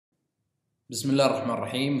بسم الله الرحمن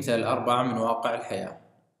الرحيم. مثال 4 من واقع الحياة.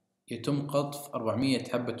 يتم قطف 400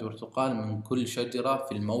 حبة برتقال من كل شجرة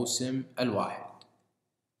في الموسم الواحد،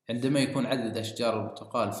 عندما يكون عدد أشجار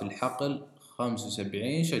البرتقال في الحقل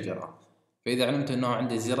 75 شجرة. فإذا علمت أنه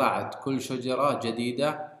عند زراعة كل شجرة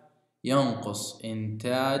جديدة ينقص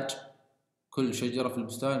إنتاج كل شجرة في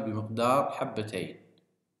البستان بمقدار حبتين،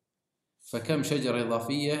 فكم شجرة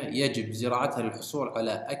إضافية يجب زراعتها للحصول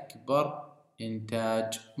على أكبر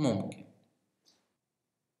إنتاج ممكن؟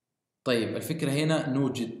 طيب، الفكرة هنا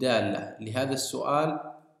نوجد دالة لهذا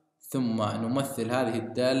السؤال ثم نمثل هذه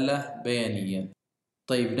الدالة بيانيا.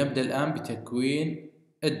 طيب، نبدأ الآن بتكوين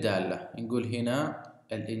الدالة. نقول هنا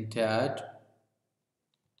الإنتاج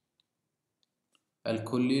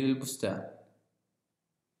الكلي للبستان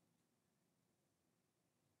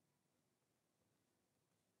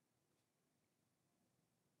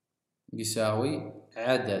يساوي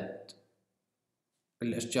عدد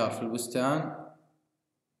الأشجار في البستان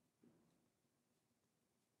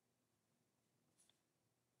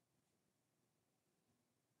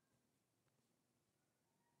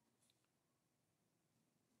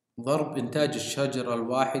ضرب إنتاج الشجرة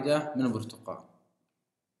الواحدة من البرتقال.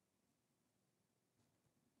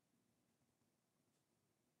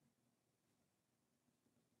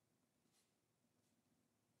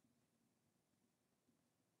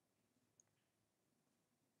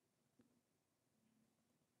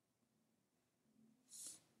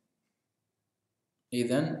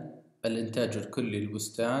 إذن الإنتاج الكلي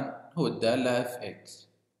للبستان هو الدالة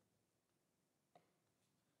fx،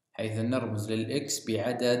 حيث نرمز للإكس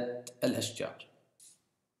بعدد الأشجار.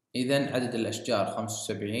 إذن عدد الأشجار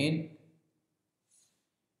 75.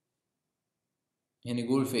 هنا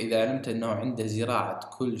يقول فإذا علمت أنه عند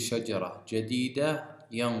زراعة كل شجرة جديدة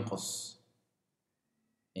ينقص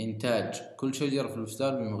إنتاج كل شجرة في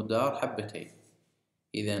البستان بمقدار حبتين.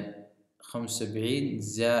 إذن 75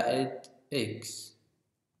 زائد إكس.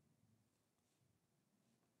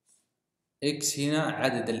 إكس هنا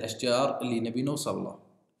عدد الأشجار اللي نبي نوصل له،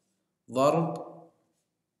 ضرب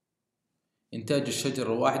إنتاج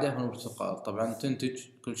الشجرة الواحدة من البرتقال. طبعا تنتج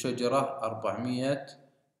كل شجرة 400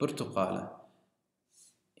 برتقالة.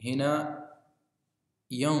 هنا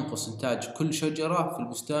ينقص إنتاج كل شجرة في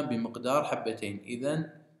البستان بمقدار حبتين،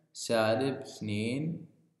 إذن -2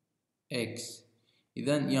 إكس.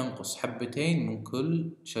 إذن ينقص حبتين من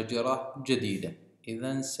كل شجرة جديدة،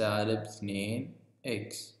 إذن -2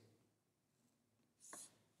 إكس.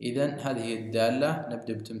 إذن هذه الدالة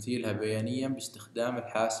نبدأ بتمثيلها بيانيا باستخدام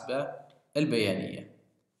الحاسبة البيانية.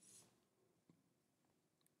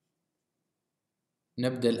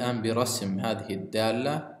 نبدأ الآن برسم هذه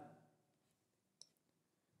الدالة.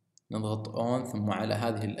 نضغط ON ثم على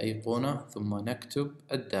هذه الأيقونة ثم نكتب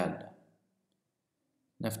الدالة.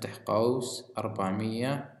 نفتح قوس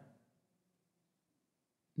 400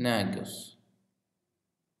 ناقص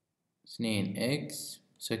 2 إكس،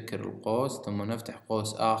 نسكر القوس ثم نفتح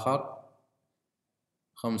قوس آخر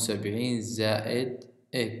 75 زائد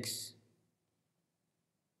إكس،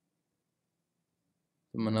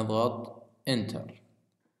 ثم نضغط إنتر.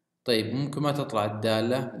 طيب، ممكن ما تطلع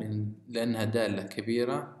الدالة لأنها دالة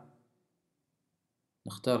كبيرة.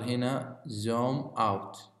 نختار هنا زوم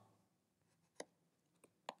أوت.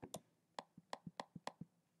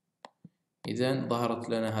 إذن ظهرت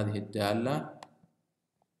لنا هذه الدالة.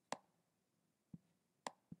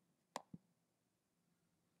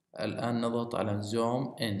 الآن نضغط على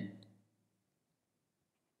زوم إن.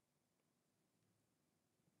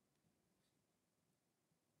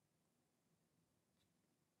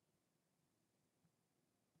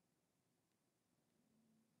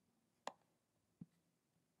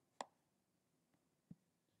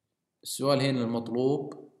 السؤال هنا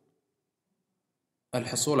المطلوب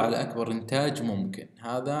الحصول على أكبر إنتاج ممكن،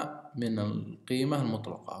 هذا من القيمة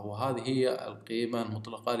المطلقة، وهذه هي القيمة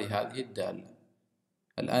المطلقة لهذه الدالة.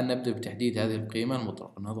 الآن نبدأ بتحديد هذه القيمة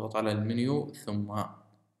المطلقة. نضغط على المنيو ثم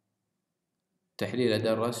تحليل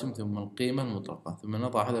أداة الرسم ثم القيمة المطلقة، ثم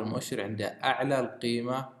نضع هذا المؤشر عند أعلى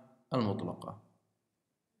القيمة المطلقة.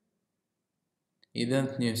 إذن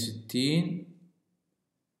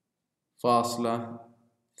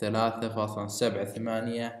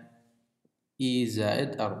 62.378 إي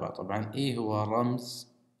زائد 4. طبعا إي هو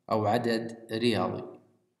رمز أو عدد رياضي.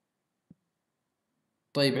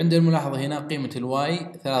 طيب، عند الملاحظة هنا قيمة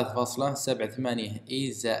الواي 3.78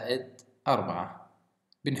 إي زائد 4.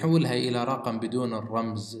 بنحولها إلى رقم بدون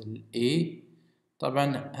الرمز الإي.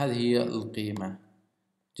 طبعا هذه هي القيمة.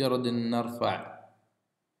 مجرد أن نرفع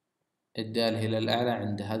الدالة إلى الأعلى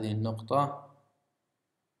عند هذه النقطة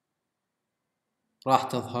راح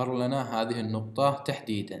تظهر لنا هذه النقطة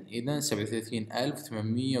تحديدا. إذا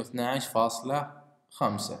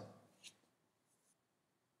 37,812.5.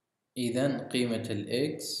 إذا قيمة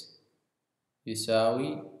الإكس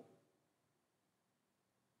يساوي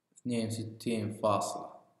 62.5،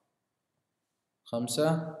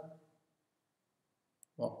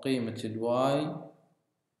 وقيمة الواي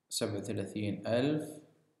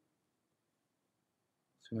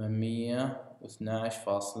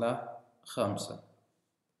 37,812.5.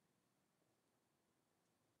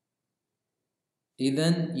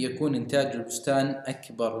 إذن يكون إنتاج البستان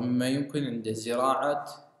أكبر مما يمكن عند زراعة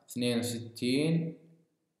 62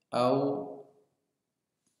 أو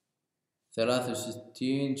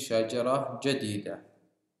 63 شجرة جديدة،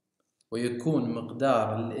 ويكون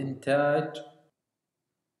مقدار الإنتاج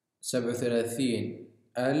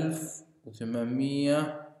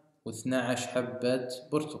 37,812 حبة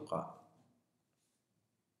برتقال.